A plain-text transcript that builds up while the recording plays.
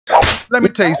Let me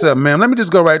tell you something, ma'am. Let me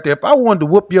just go right there. If I wanted to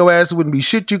whoop your ass, it wouldn't be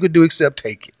shit you could do except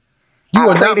take it. You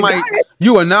are not my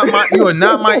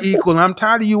equal. And I'm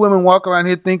tired of you women walking around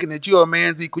here thinking that you're a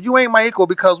man's equal. You ain't my equal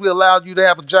because we allowed you to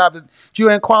have a job that you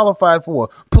ain't qualified for.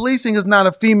 Policing is not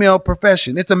a female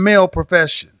profession. It's a male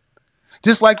profession.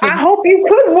 Just like I hope you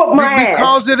could whoop my ass.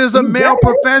 Because it is a male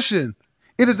profession.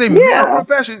 It is a male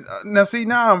profession.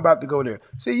 Now I'm about to go there.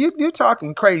 See, you're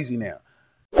talking crazy now.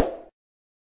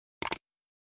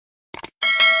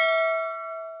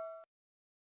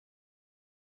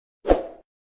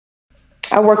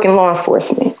 I work in law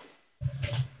enforcement.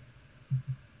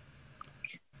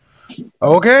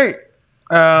 Okay.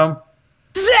 Danger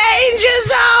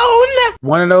zone.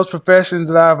 One of those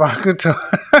professions that I can tell.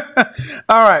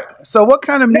 All right. So what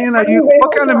kind of men are you?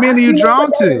 What kind of men are you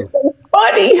drawn to?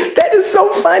 Funny. That is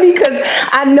so funny because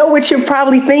I know what you're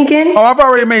probably thinking. Oh, I've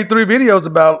already made 3 videos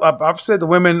about. I've said the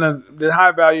women that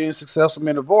high value and successful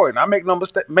men avoid. And I make no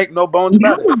mistake, make no bones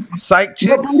about it. Psych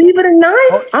chicks. But believe it or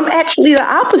not, I'm actually the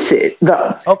opposite,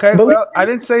 though. Okay, well, I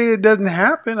didn't say it doesn't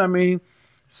happen. I mean,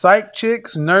 psych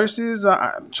chicks, nurses.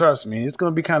 Trust me, it's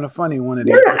going to be kind of funny one of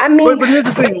these. Yeah, I mean, but here's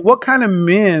the thing: what kind of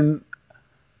men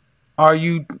are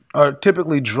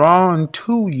typically drawn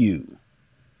to you?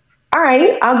 All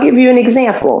right, I'll give you an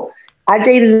example. I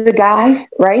dated a guy,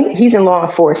 right? He's in law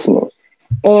enforcement.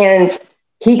 And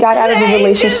he got out of a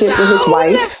relationship with his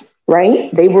wife, right?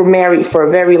 They were married for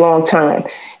a very long time.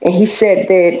 And he said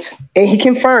that, and he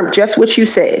confirmed just what you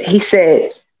said. He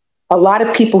said, a lot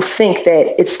of people think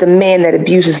that it's the man that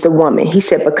abuses the woman. He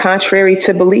said, but contrary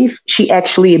to belief, she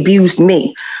actually abused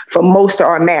me for most of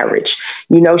our marriage.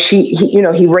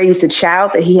 He raised a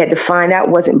child that he had to find out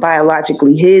wasn't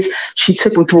biologically his. She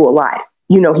took him through a lot.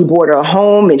 He bought her a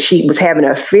home and she was having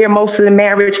an affair most of the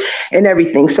marriage and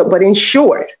everything. So, but in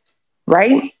short,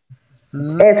 right?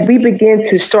 Mm-hmm. As we begin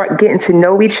to start getting to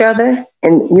know each other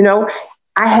and,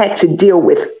 I had to deal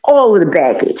with all of the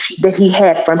baggage that he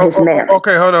had from his marriage.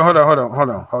 Okay, hold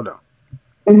on.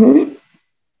 Mm-hmm.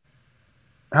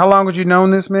 How long had you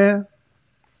known this man?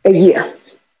 A year.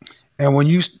 And when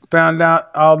you found out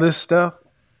all this stuff,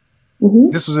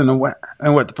 this was in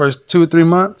the first 2 or 3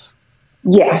 months?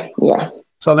 Yeah.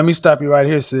 So let me stop you right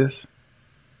here, sis.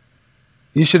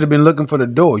 You should have been looking for the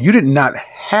door. You did not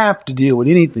have to deal with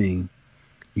anything.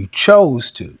 You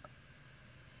chose to.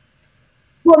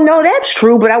 Well, no, that's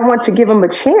true, but I want to give him a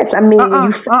chance. I mean,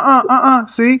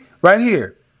 See, right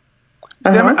here.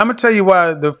 See, I'm going to tell you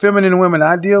why the feminine women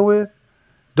I deal with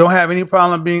don't have any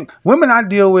problem being... Women I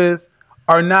deal with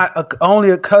are not only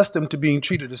accustomed to being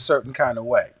treated a certain kind of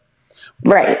way.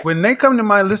 Right. When they come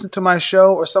to listen to my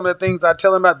show or some of the things I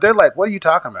tell them about, they're like, what are you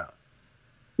talking about?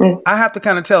 I have to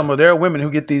kind of tell them, well, there are women who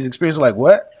get these experiences like,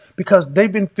 what? Because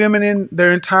they've been feminine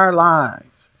their entire lives.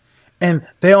 And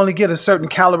they only get a certain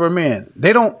caliber man.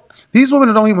 These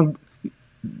women don't even,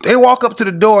 they walk up to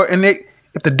the door and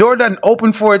if the door doesn't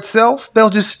open for itself,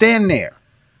 they'll just stand there.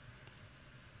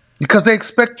 Because they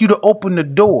expect you to open the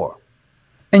door.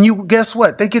 And guess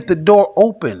what? They get the door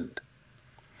opened.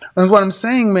 And what I'm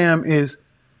saying, ma'am, is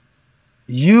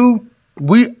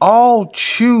we all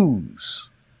choose.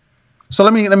 So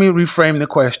let me reframe the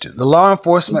question. The law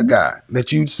enforcement guy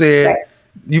that you said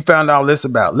you found all this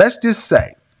about. Let's just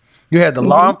say you had the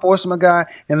law enforcement guy,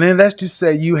 and then let's just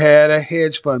say you had a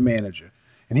hedge fund manager,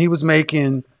 and he was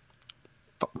making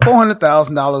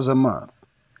 $400,000 a month,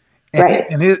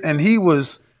 and he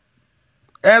was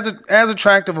as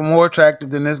attractive or more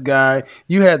attractive than this guy.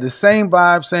 You had the same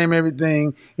vibe, same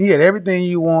everything. He had everything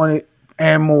you wanted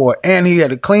and more, and he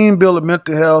had a clean bill of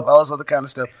mental health, all this other kind of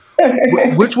stuff.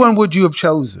 Which one would you have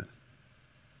chosen?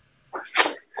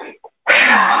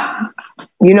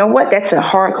 You know what? That's a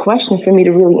hard question for me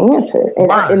to really answer.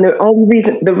 And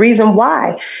the reason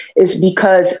why is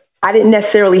because I didn't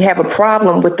necessarily have a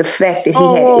problem with the fact that he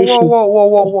had issues.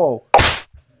 Whoa.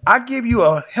 I give you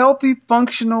a healthy,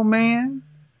 functional man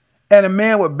and a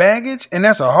man with baggage, and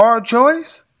that's a hard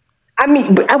choice? I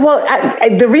mean,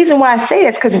 the reason why I say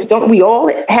that's because don't we all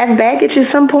have baggage at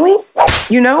some point?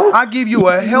 I give you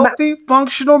a healthy,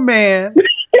 functional man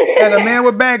and a man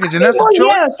with baggage, and that's a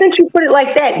choice. Yeah, since you put it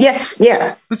like that, yes,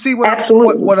 yeah. But see,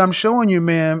 absolutely. What I'm showing you,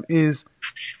 ma'am, is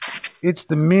it's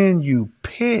the men you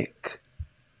pick.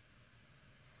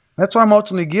 That's what I'm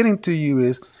ultimately getting to you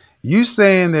is you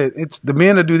saying that it's the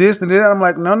men that do this and that. I'm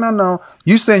like, no.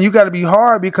 You saying you got to be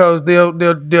hard because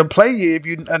they'll play you if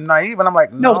you're naive. And I'm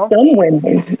like, no. Some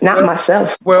women, not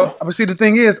myself. Well, but see, the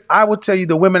thing is, I will tell you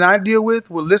the women I deal with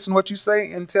will listen to what you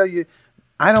say and tell you,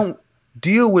 I don't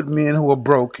deal with men who are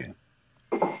broken.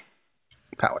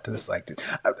 Power to this like this.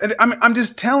 I'm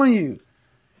just telling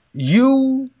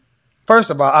you, First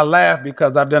of all, I laugh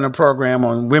because I've done a program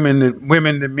on women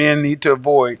that men need to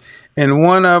avoid, and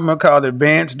one of them are called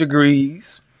advanced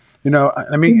degrees. You know,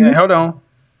 hold on.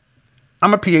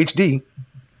 I'm a PhD.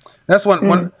 That's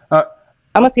one.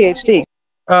 I'm a PhD.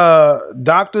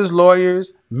 Doctors,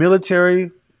 lawyers,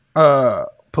 military,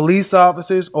 police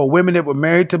officers, or women that were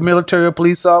married to military or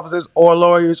police officers, or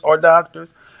lawyers or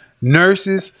doctors,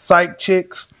 nurses, psych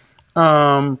chicks,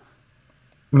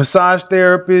 massage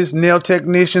therapists, nail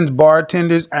technicians,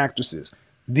 bartenders, actresses.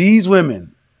 These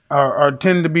women are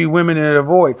tend to be women that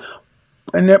avoid.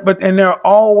 And there are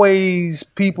always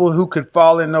people who could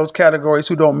fall in those categories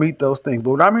who don't meet those things. But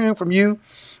what I'm hearing from you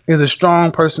is a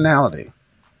strong personality.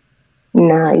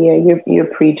 Nah, yeah, you're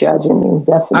prejudging me,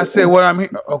 definitely. I said what I'm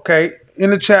hearing. Okay, in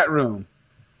the chat room,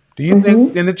 do you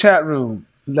think, in the chat room,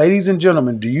 ladies and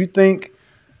gentlemen, do you think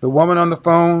the woman on the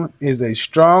phone is a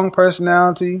strong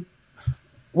personality?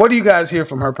 What do you guys hear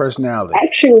from her personality?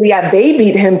 Actually, I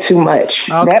babied him too much.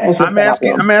 Okay. That was the I'm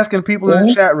asking people in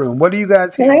the chat room. What do you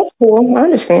guys hear? Yeah, that's cool. I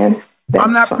understand.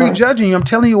 I'm not prejudging you. I'm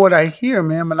telling you what I hear,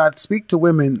 ma'am. And I speak to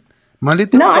women Monday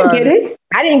through Friday. I get it.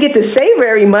 I didn't get to say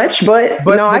very much, but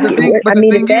no, I get it. But the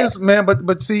thing is, man,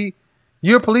 but see,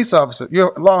 you're a police officer.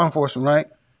 You're law enforcement, right?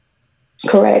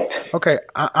 Correct. Okay.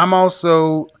 I'm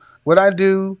also, what I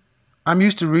do, I'm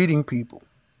used to reading people.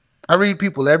 I read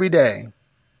people every day.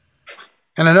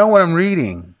 And I know what I'm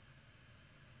reading.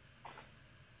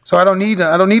 So I don't need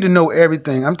to know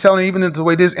everything. I'm telling you, even the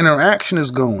way this interaction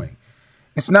is going.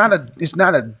 It's not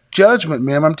a judgment,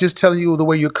 ma'am. I'm just telling you the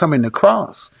way you're coming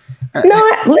across.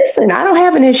 No, listen, I don't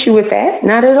have an issue with that.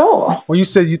 Not at all. Well, you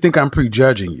said you think I'm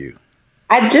prejudging you.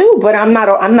 I do, but I'm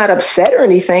not upset or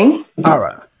anything. All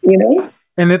right. You know?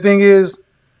 And the thing is,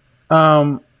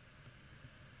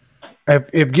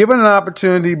 if given an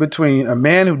opportunity between a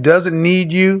man who doesn't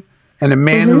need you and a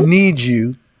man who needs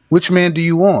you, which man do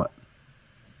you want?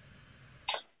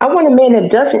 I want a man that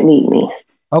doesn't need me.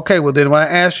 Okay, well then when I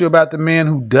asked you about the man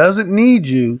who doesn't need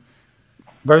you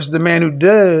versus the man who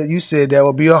does, you said that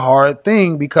would be a hard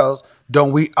thing because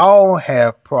don't we all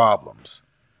have problems?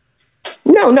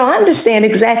 No, I understand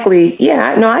exactly.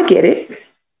 Yeah, I get it.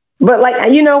 But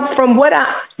like, you know, from what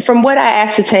I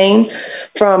ascertain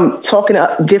from talking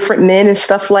to different men and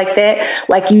stuff like that,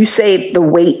 like you say, the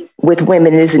weight with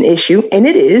women is an issue, and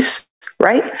it is,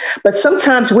 right? But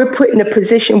sometimes we're put in a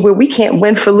position where we can't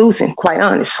win for losing, quite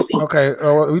honestly. Okay,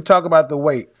 we talk about the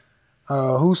weight.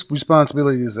 Whose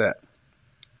responsibility is that?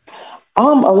 A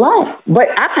lot. But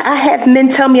I have men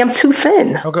tell me I'm too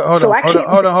thin. Okay, hold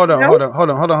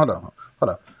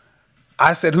on.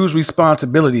 I said whose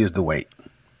responsibility is the weight?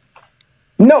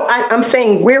 No, I'm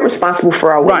saying we're responsible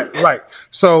for our weight. Right.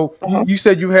 So you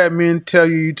said you had men tell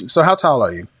you. So how tall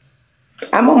are you?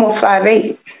 I'm almost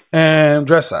 5'8". And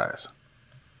dress size?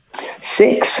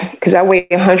 6, because I weigh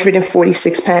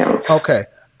 146 pounds. Okay.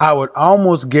 I would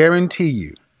almost guarantee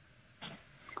you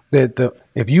that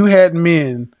if you had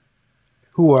men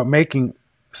who are making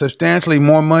substantially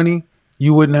more money,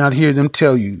 you would not hear them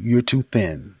tell you you're too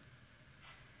thin.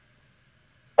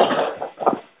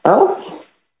 Oh?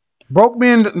 Broke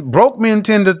men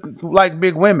tend to like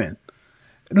big women.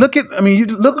 You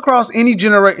look across any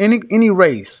any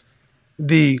race.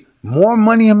 The more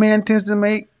money a man tends to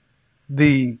make,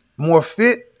 the more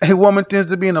fit a woman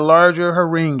tends to be, and the larger her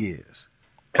ring is.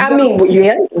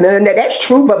 That's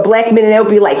true. But black men, they'll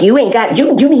be like, you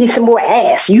need some more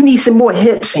ass. You need some more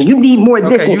hips, and you need more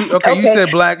this.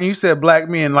 You said black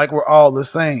men like we're all the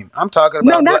same. I'm talking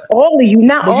about not all of you,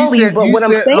 not all of you. But what I'm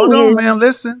saying hold on, man,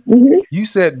 listen. You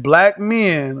said black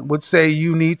men would say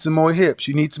you need some more hips,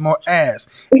 you need some more ass,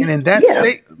 and in that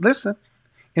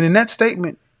in that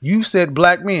statement, you said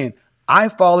black men. I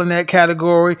fall in that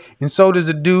category, and so does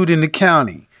the dude in the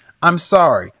county. I'm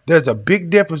sorry. There's a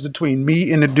big difference between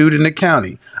me and the dude in the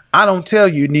county. I don't tell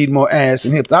you need more ass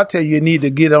and hips. I tell you need to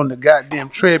get on the goddamn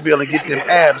treadmill and get them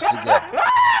abs together.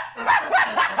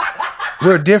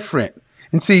 We're different.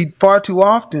 And see, far too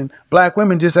often, black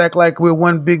women just act like we're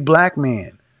one big black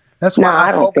man. That's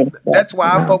why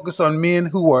I focus on men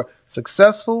who are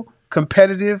successful,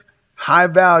 competitive, high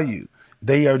value.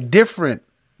 They are different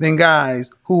than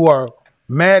guys who are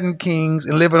Madden kings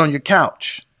and living on your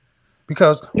couch.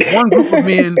 Because one group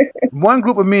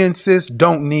of men, sis,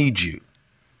 don't need you.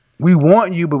 We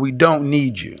want you, but we don't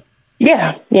need you.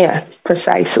 Yeah,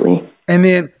 precisely.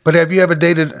 But have you ever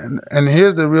dated, and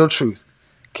here's the real truth.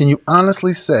 Can you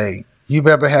honestly say you've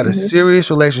ever had a serious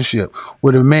relationship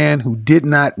with a man who did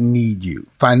not need you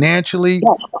financially?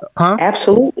 Yeah,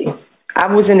 absolutely.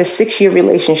 I was in a 6-year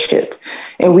relationship,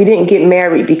 and we didn't get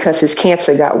married because his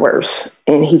cancer got worse,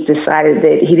 and he decided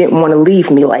that he didn't want to leave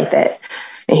me like that.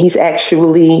 And he's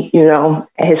actually,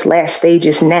 at his last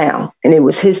stages now. And it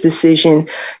was his decision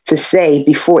to say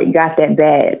before it got that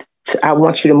bad, I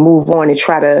want you to move on and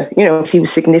try to, he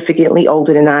was significantly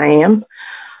older than I am.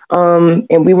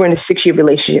 And we were in a 6-year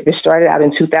relationship. It started out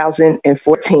in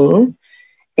 2014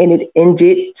 and it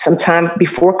ended sometime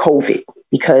before COVID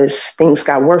because things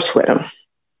got worse with him.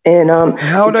 And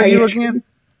how old are you again?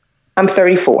 I'm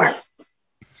 34. Okay.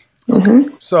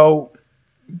 Mm-hmm. So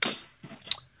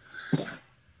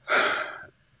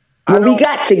when we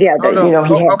got together, he had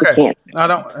the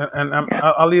cancer.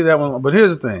 I'll leave that one alone. But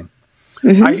here's the thing.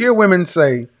 Mm-hmm. I hear women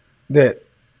say that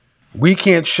we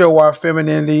can't show our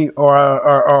femininity or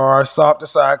our softer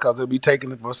side because it'll be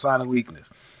taken for a sign of weakness.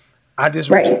 And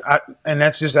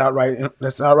that's just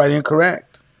outright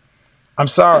incorrect. I'm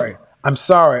sorry.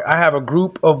 I have a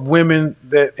group of women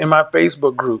that in my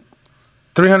Facebook group,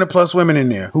 300 plus women in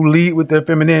there who lead with their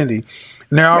femininity.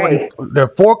 And there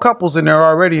are 4 couples in there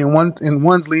already, and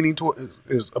one's leaning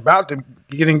is about to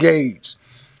get engaged.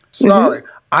 Sorry,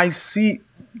 mm-hmm. I see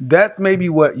that's maybe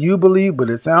what you believe, but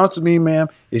it sounds to me, ma'am,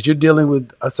 is you're dealing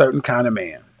with a certain kind of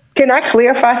man. Can I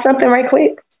clarify something right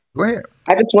quick? Go ahead.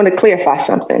 I just want to clarify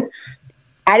something.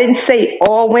 I didn't say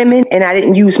all women, and I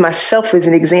didn't use myself as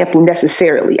an example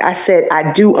necessarily. I said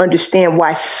I do understand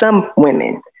why some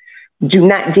women do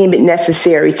not deem it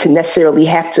necessary to necessarily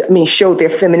have to, show their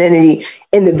femininity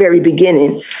in the very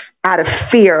beginning out of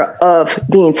fear of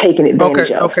being taken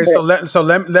advantage of. Okay. So let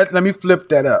me flip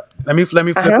that up. Let me flip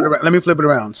it around. Let me flip it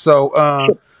around. So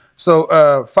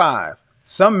 5.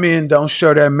 Some men don't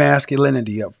show their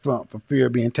masculinity up front for fear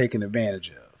of being taken advantage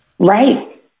of.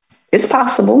 Right. It's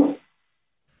possible.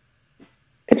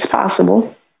 It's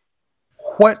possible.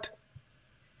 What?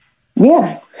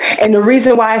 Yeah. And the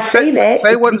reason why I say that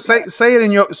say it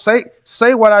in your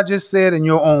say what I just said in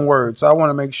your own words. I want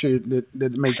to make sure that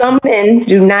it makes some men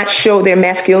do not show their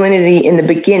masculinity in the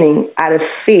beginning out of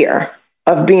fear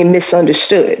of being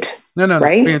misunderstood. No,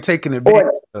 right? Being taken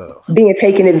advantage of. Being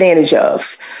taken advantage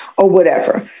of or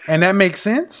whatever. And that makes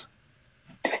sense?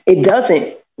 It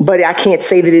doesn't, but I can't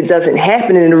say that it doesn't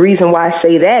happen. And the reason why I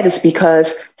say that is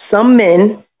because some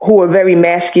men who are very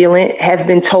masculine have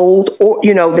been told, or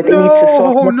that they need to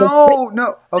soften up.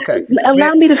 No. Okay.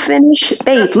 Allow me to finish,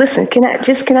 babe. Listen, can I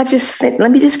just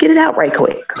let me just get it out right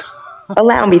quick.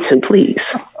 Allow me to,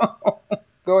 please.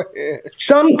 Go ahead.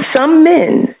 Some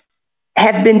men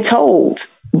have been told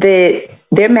that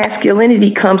their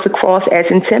masculinity comes across as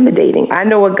intimidating. I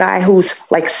know a guy who's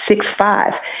like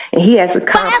 6'5", and he has a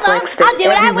complex that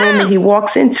every woman he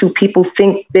walks into, people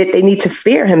think that they need to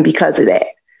fear him because of that.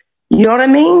 You know what I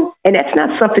mean? And that's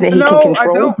not something that he can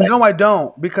control. I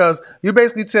don't, because you're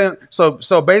basically saying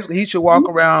so basically he should walk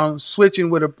around switching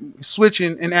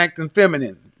and acting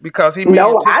feminine because he.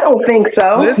 No, I don't think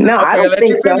so. Listen, no, I don't let think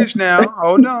you finish now.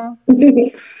 Hold on,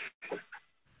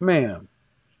 ma'am.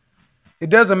 It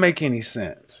doesn't make any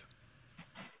sense.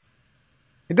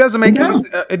 It doesn't make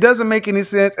any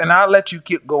sense, and I'll let you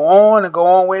go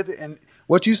on with it. And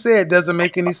what you said doesn't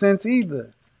make any sense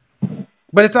either.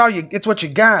 But it's what you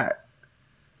got.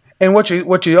 And what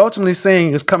you're ultimately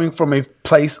saying is coming from a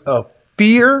place of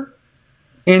fear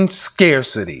and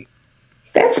scarcity.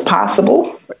 That's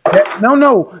possible.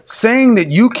 No. Saying that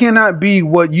you cannot be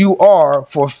what you are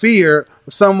for fear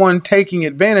of someone taking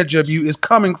advantage of you is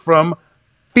coming from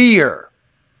fear.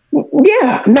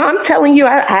 Yeah. No, I'm telling you,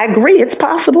 I agree. It's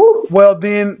possible. Well,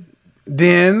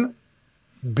 then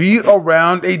be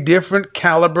around a different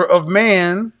caliber of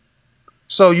man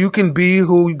so you can be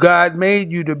who God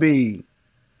made you to be.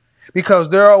 Because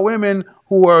there are women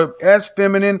who are as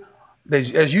feminine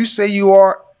as you say you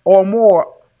are or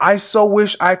more. I so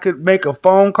wish I could make a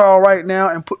phone call right now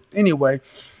and anyway.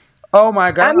 Oh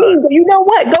my God. I mean, you know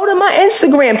what? Go to my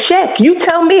Instagram, check. You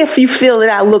tell me if you feel that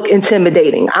I look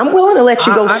intimidating. I'm willing to let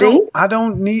you go see. I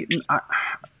don't need.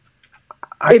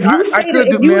 If you say that,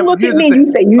 if you look at me, you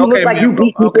say you look like you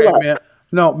beat people up. Man.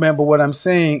 No, man, but what I'm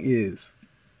saying is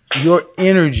your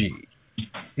energy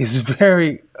is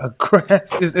very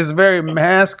aggressive. It's very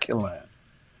masculine.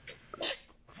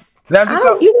 You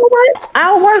know what?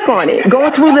 I'll work on it.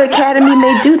 Going through the academy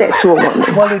may do that to a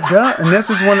woman. Well, it does. And this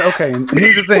is and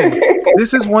here's the thing.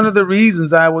 This is one of the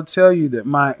reasons I will tell you that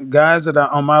my guys that are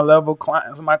on my level,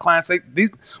 my clients,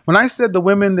 when I said the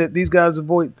women that these guys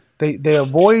avoid, they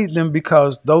avoid them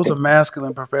because those are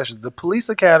masculine professions. The police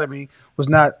academy was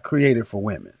not created for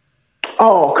women.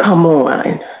 Oh, come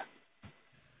on.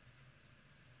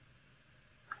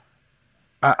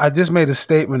 I just made a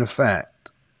statement of fact.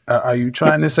 Are you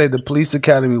trying to say the police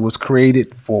academy was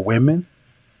created for women?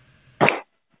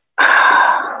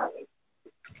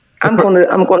 I'm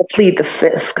gonna plead the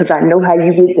fifth because I know how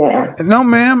you get down. No,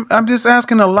 ma'am. I'm just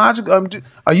asking a logical.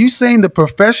 Are you saying the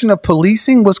profession of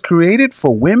policing was created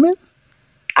for women?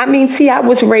 I mean, see, I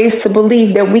was raised to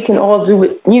believe that we can all do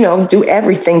it, do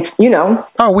everything,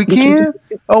 Oh, we can?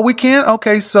 We can?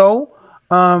 Okay, so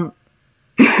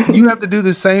you have to do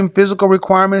the same physical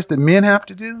requirements that men have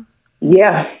to do?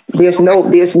 Yeah. There's okay. no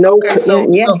Okay,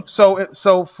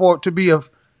 to be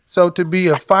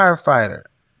a firefighter,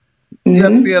 you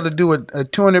have to be able to do a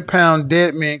 200-pound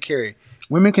dead man carry.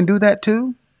 Women can do that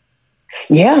too?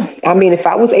 Yeah. I mean, if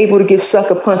I was able to get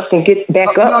sucker punched and get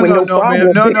back up with no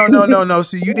problem. No.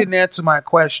 See, you didn't answer my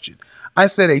question. I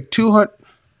said a 200.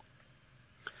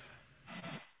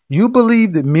 You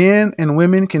believe that men and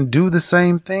women can do the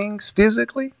same things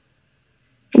physically?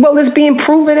 Well, it's being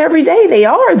proven every day. They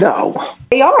are, though.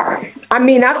 They are. I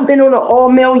mean, I've been on an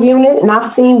all-male unit, and I've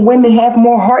seen women have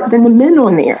more heart than the men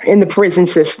on there in the prison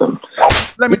system.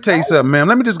 Let me tell you something, ma'am.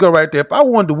 Let me just go right there. If I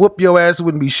wanted to whoop your ass, it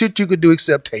wouldn't be shit you could do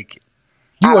except take it.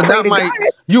 You are not my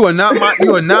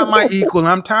equal. And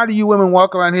I'm tired of you women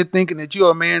walking around here thinking that you're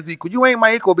a man's equal. You ain't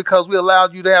my equal because we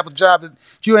allowed you to have a job that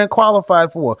you ain't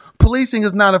qualified for. Policing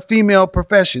is not a female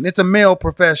profession. It's a male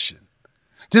profession.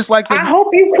 Just like I hope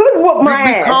you could whoop my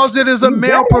ass. Because it is a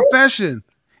male profession.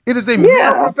 It is a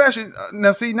male profession.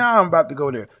 Now, see, now I'm about to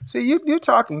go there. See, you're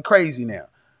talking crazy now.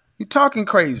 You're talking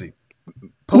crazy.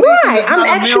 Why?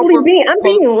 I'm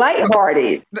being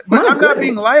lighthearted. But I'm not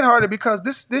being lighthearted because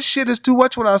this shit is too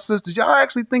much with our sisters. Y'all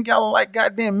actually think y'all are like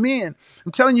goddamn men.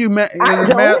 I'm telling you, man.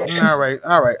 All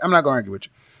right. I'm not going to argue with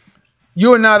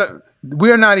you.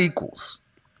 We're not equals.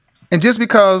 And just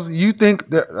because you think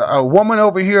that a woman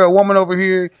over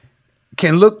here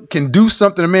can do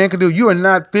something a man can do, you are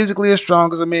not physically as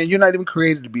strong as a man. You're not even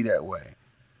created to be that way.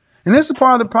 And this is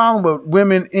part of the problem with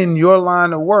women in your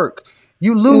line of work.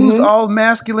 You lose all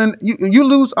masculine, you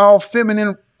lose all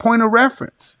feminine point of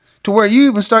reference to where you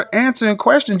even start answering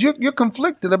questions. You're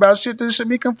conflicted about shit that should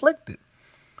be conflicted.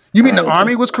 You mean the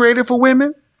Army was created for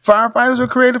women? Firefighters were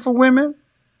created for women?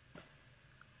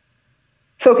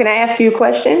 So can I ask you a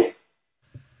question?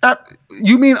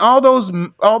 You mean all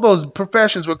those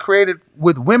professions were created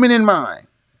with women in mind?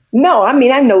 No, I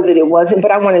mean, I know that it wasn't, but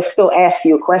I want to still ask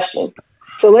you a question.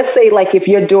 So let's say, like, if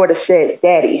your daughter said,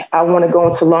 Daddy, I want to go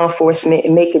into law enforcement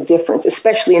and make a difference,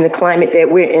 especially in the climate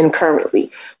that we're in currently.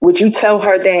 Would you tell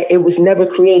her that it was never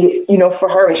created, for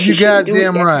her? And she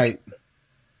goddamn right.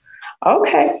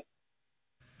 Okay.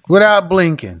 Without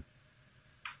blinking.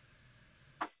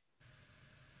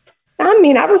 I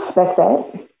mean, I respect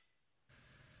that.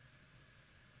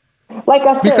 Like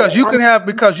I said,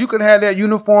 because you could have that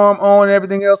uniform on and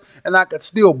everything else, and I could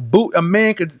still boot a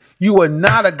man. You are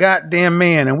not a goddamn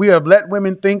man, and we have let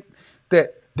women think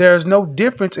that there's no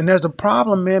difference, and there's a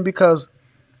problem, man. Because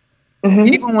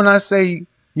even when I say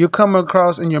you're coming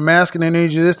across in your masculine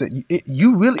energy,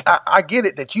 you really, I get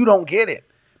it that you don't get it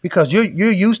because you're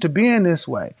used to being this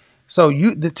way. So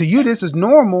to you this is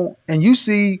normal, and you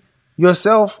see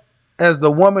yourself as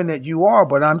the woman that you are.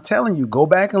 But I'm telling you, go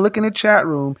back and look in the chat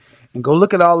room. And go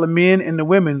look at all the men and the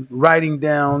women writing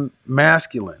down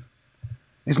masculine.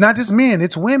 It's not just men,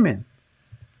 it's women.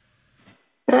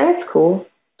 That's cool.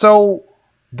 So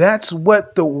that's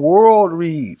what the world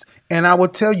reads. And I will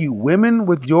tell you, women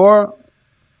with your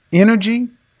energy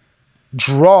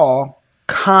draw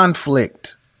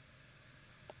conflict.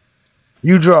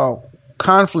 You draw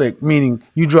conflict, meaning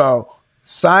you draw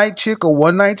side chick or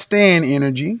one night stand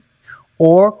energy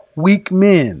or weak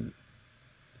men.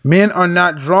 Men are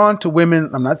not drawn to women.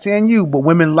 I'm not saying you, but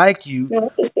women like you. I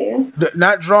understand.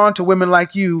 Not drawn to women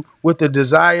like you with the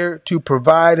desire to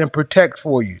provide and protect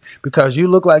for you because you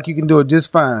look like you can do it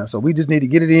just fine. So we just need to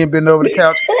get it in, bend over the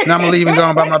couch, and I'm gonna leave and go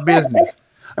about my business.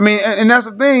 I mean, and that's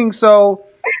the thing. So,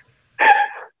 I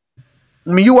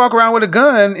mean, you walk around with a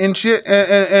gun and shit,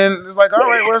 and it's like, all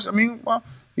right, well,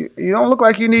 you don't look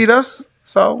like you need us.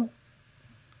 So,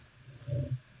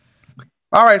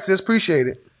 all right, sis, appreciate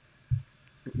it.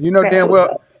 You know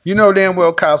damn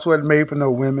well cops wasn't made for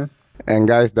no women. And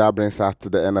guys, that brings us to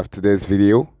the end of today's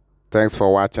video. Thanks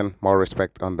for watching. More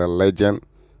respect on the legend,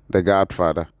 the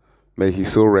Godfather. May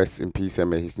his soul rest in peace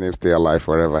and may his name stay alive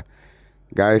forever.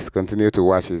 Guys, continue to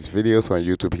watch his videos on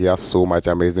YouTube. He has so much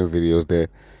amazing videos there.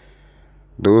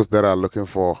 Those that are looking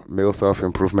for male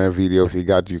self-improvement videos, he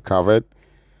got you covered.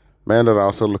 Men that are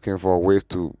also looking for ways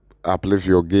to uplift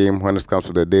your game when it comes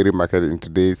to the dating market in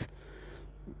today's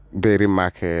dating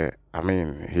market, I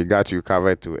mean, he got you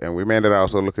covered too. And women that are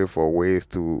also looking for ways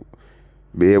to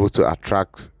be able to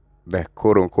attract the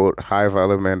quote-unquote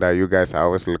high-value men that you guys are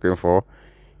always looking for,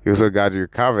 he also got you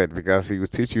covered, because he will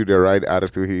teach you the right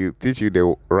attitude. He will teach you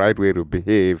the right way to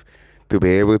behave to be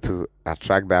able to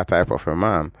attract that type of a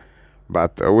man.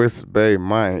 But always bear in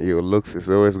mind, your looks is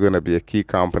always going to be a key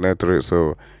component to it.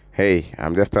 So, hey,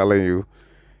 I'm just telling you,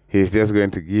 he's just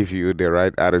going to give you the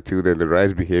right attitude and the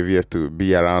right behaviors to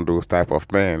be around those type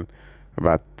of men.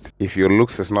 But if your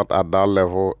looks is not at that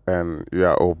level and you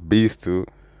are obese too,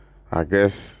 I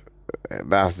guess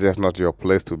that's just not your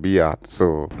place to be at.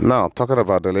 So now, talking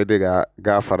about the lady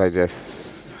Godfather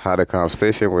just had a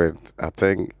conversation with, I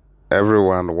think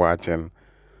everyone watching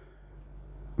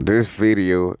this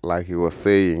video, like he was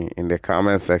saying in the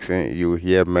comment section, you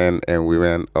hear men and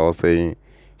women all saying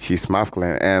she's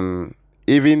masculine. And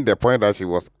even the point that she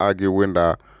was arguing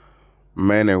that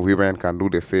men and women can do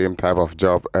the same type of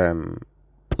job and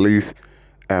police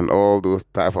and all those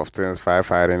type of things,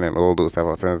 firefighting and all those type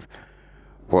of things,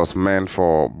 was meant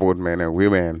for both men and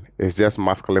women. It's just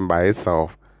masculine by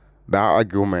itself. That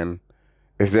argument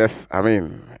is just, I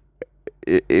mean,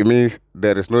 it means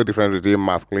there is no difference between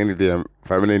masculinity and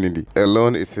femininity.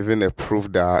 Alone is even a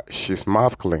proof that she's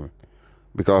masculine,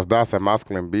 because that's a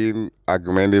masculine. Being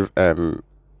argumentative and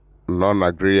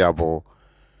non-agreeable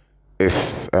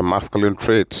is a masculine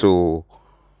trait. So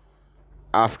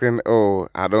asking, oh,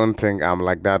 I don't think I'm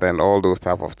like that and all those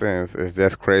type of things is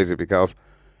just crazy, because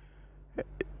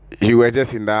you were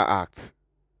just in that act.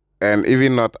 And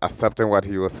even not accepting what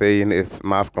he was saying is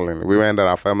masculine. Women that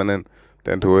are feminine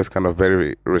tend to always kind of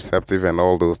very receptive and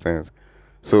all those things.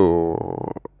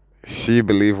 So she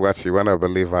believed what she wanted to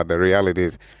believe, but the reality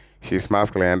is she's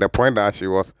masculine. And the point that she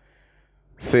was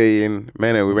saying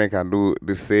men and women can do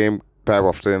the same type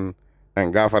of thing,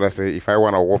 and Godfather say, if I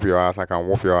want to whoop your ass, I can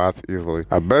whoop your ass easily.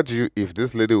 I bet you if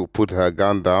this lady will put her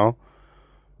gun down,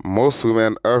 most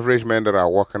women, average men that are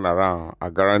walking around,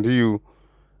 I guarantee you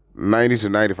 90 to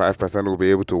 95% will be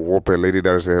able to whoop a lady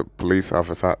that is a police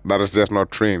officer that is just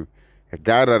not trained. A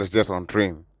guy that is just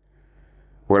untrained,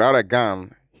 without a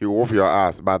gun, he will whoop your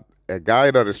ass. But a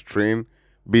guy that is trained,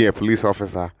 being a police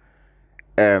officer,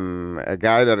 and a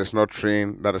guy that is not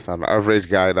trained, that is an average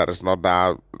guy, that is not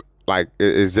that, like,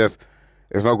 it's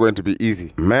not going to be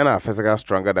easy. Men are physically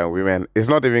stronger than women. It's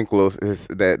not even close. It's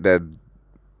the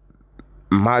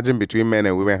margin between men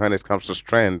and women when it comes to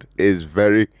strength is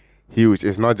very huge.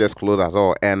 It's not just close at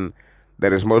all. And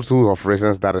there is multiple of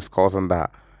reasons that is causing that.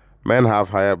 Men have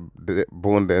higher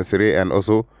bone density, and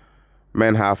also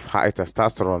men have high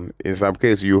testosterone. In some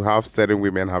cases, you have certain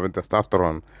women having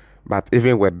testosterone, but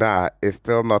even with that, it's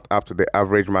still not up to the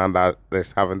average man that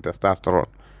is having testosterone.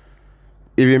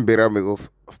 Even beta males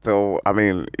still, I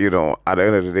mean, you know, at the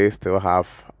end of the day, still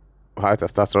have high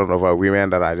testosterone over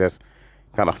women that are just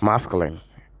kind of masculine.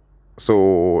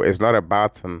 So it's not a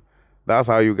bad thing. That's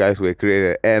how you guys were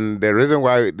created. And the reason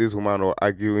why this woman was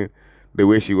arguing the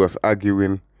way she was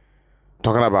arguing,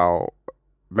 talking about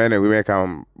men and women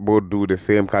can both do the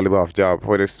same caliber of job,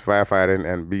 whether it's firefighting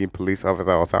and being police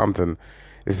officer or something,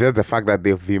 it's just the fact that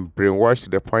they've been brainwashed to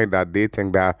the point that they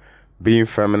think that being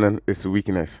feminine is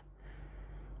weakness.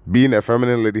 Being a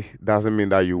feminine lady doesn't mean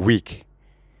that you're weak.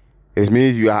 It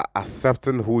means you are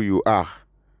accepting who you are.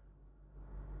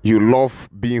 You love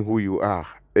being who you are.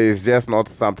 It's just not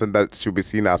something that should be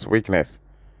seen as weakness.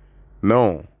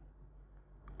 No.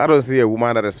 I don't see a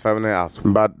woman that is feminine as.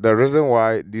 But the reason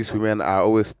why these women are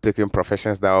always taking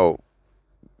professions that will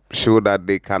show that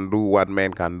they can do what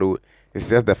men can do is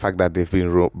just the fact that they've been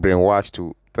brainwashed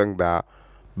to think that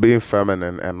being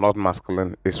feminine and not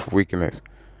masculine is weakness.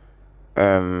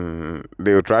 And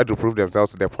they will try to prove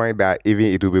themselves to the point that even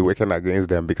it will be working against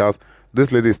them, because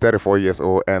this lady is 34 years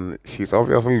old and she's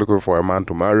obviously looking for a man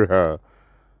to marry her.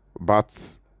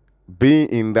 But being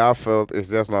in that field is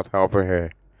just not helping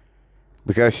her,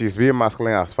 because she's being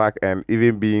masculine as fuck, and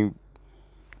even being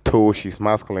told she's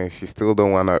masculine, she still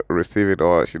don't want to receive it,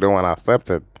 or she don't want to accept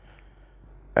it.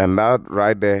 And that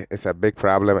right there is a big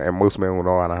problem, and most men will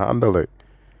not want to handle it.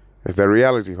 It's the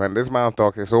reality. When this man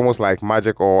talks, it's almost like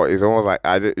magic, or it's almost like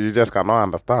you just cannot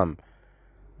understand.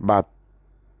 But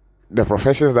the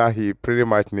professions that he pretty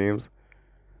much names,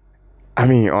 I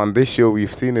mean, on this show,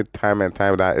 we've seen it time and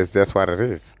time that it's just what it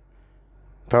is.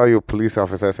 Tell you police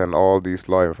officers and all these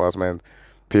law enforcement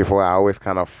people are always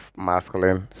kind of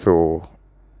masculine, so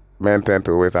men tend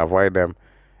to always avoid them.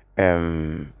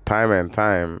 And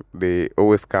time, they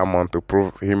always come on to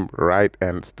prove him right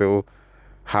and still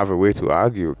have a way to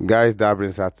argue. Guys, that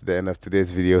brings us to the end of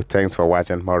today's video. Thanks for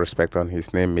watching. More respect on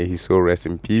his name. May his soul rest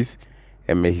in peace,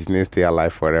 and may his name stay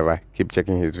alive forever. Keep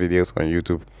checking his videos on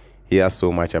YouTube. He has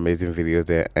so much amazing videos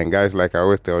there. And guys, like I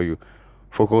always tell you,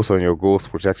 focus on your goals,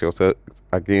 protect yourself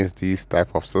against these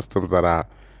type of systems that are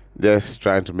just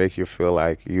trying to make you feel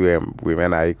like you and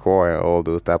women are equal and all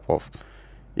those type of,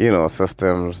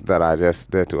 systems that are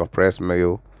just there to oppress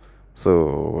male.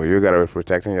 So you gotta be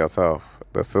protecting yourself.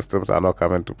 The systems are not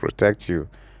coming to protect you.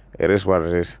 It is what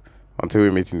it is. Until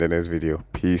we meet in the next video.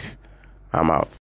 Peace. I'm out.